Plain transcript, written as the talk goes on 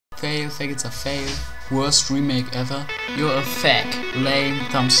Fail, faggots are fail. Worst remake ever. You're a fag. Lame,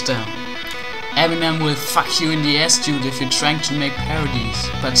 thumbs down. EMINEM will fuck you in the ass, dude, if you're trying to make parodies.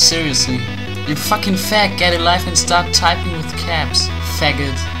 But seriously, you fucking fag, get a life and start typing with caps.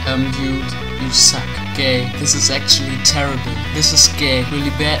 Faggot, dude, you suck. Gay, this is actually terrible. This is gay,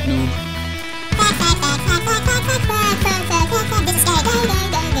 really bad, noob.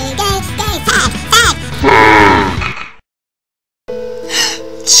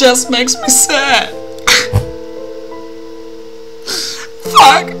 Just makes me sad.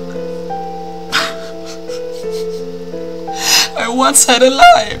 Fuck. I once had a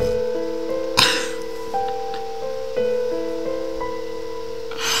life.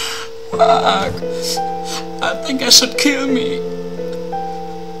 Fuck. I think I should kill me.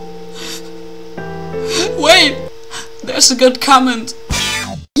 Wait, there's a good comment.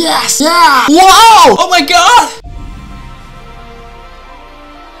 Yes! Yeah! Wow! Oh my god!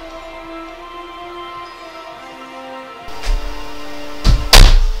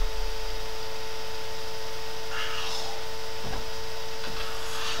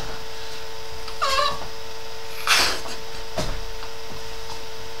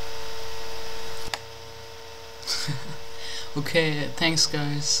 Okay, thanks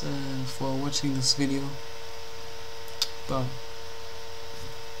guys for watching this video. Bye.